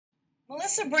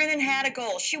Melissa Brennan had a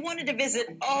goal. She wanted to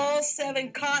visit all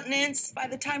 7 continents by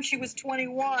the time she was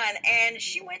 21, and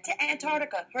she went to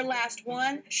Antarctica. Her last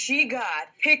one, she got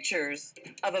pictures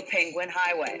of a penguin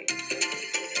highway.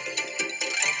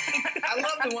 I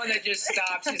love the one that just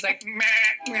stops. He's like, meh,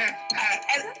 meh.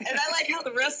 And I like how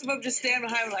the rest of them just stand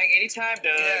behind him like, anytime,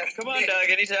 Doug. Yeah. Come on, Doug,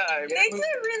 anytime. They do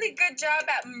a really good job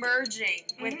at merging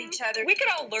with each other. We could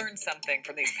all learn something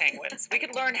from these penguins. We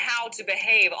could learn how to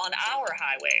behave on our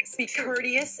highways. Be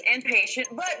courteous and patient,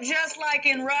 but just like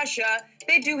in Russia,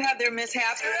 they do have their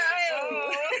mishaps.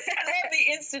 Oh. I have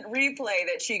the instant replay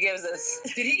that she gives us.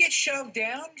 Did he get shoved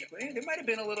down? There might have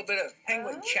been a little bit of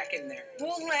penguin check in there.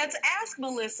 Well, let's ask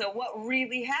Melissa what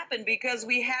really happened, because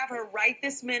we have her right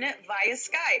this minute via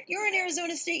Skype. You're an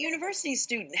Arizona State University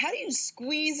student. How do you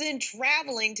squeeze in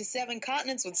traveling to 7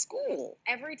 continents with school?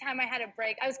 Every time I had a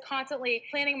break, I was constantly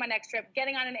planning my next trip,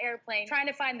 getting on an airplane, trying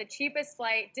to find the cheapest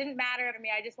flight. Didn't matter to me.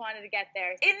 I just wanted to get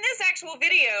there. In this actual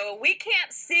video, we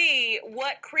can't see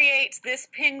what creates this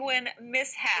penguin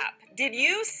mishap. Did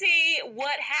you see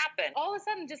what happened? All of a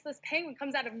sudden, just this penguin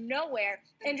comes out of nowhere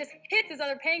and just hits this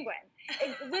other penguin.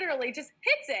 It literally just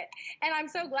hits it. And I'm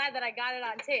so glad that I got it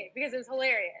on tape because it was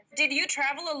hilarious. Did you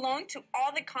travel alone to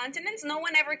all the continents? No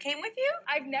one ever came with you?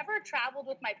 I've never traveled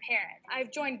with my parents.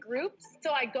 I've joined groups,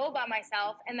 so I go by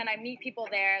myself, and then I meet people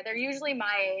there. They're usually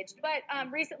my age. But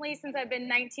recently, since I've been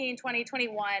 19, 20,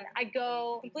 21, I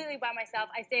go completely by myself.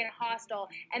 I stay in a hostel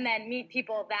and then meet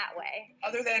people that way.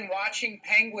 Other than watching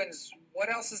penguins, what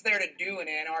else is there to do in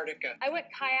Antarctica? I went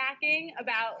kayaking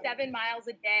about 7 miles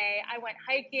a day. I went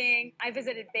hiking. I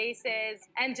visited bases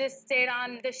and just stayed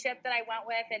on the ship that I went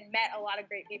with and met a lot of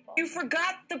great people. You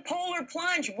forgot the polar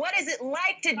plunge. What is it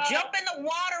like to jump in the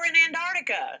water in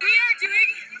Antarctica? We are doing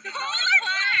the polar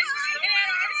plunge in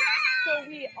Antarctica. So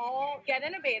we all get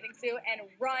in a bathing suit and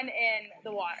run in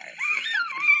the water.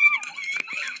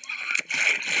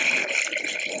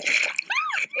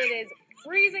 It is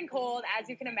freezing cold, as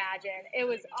you can imagine. It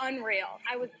was unreal.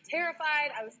 I was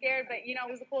terrified, I was scared, but it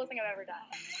was the coolest thing I've ever done.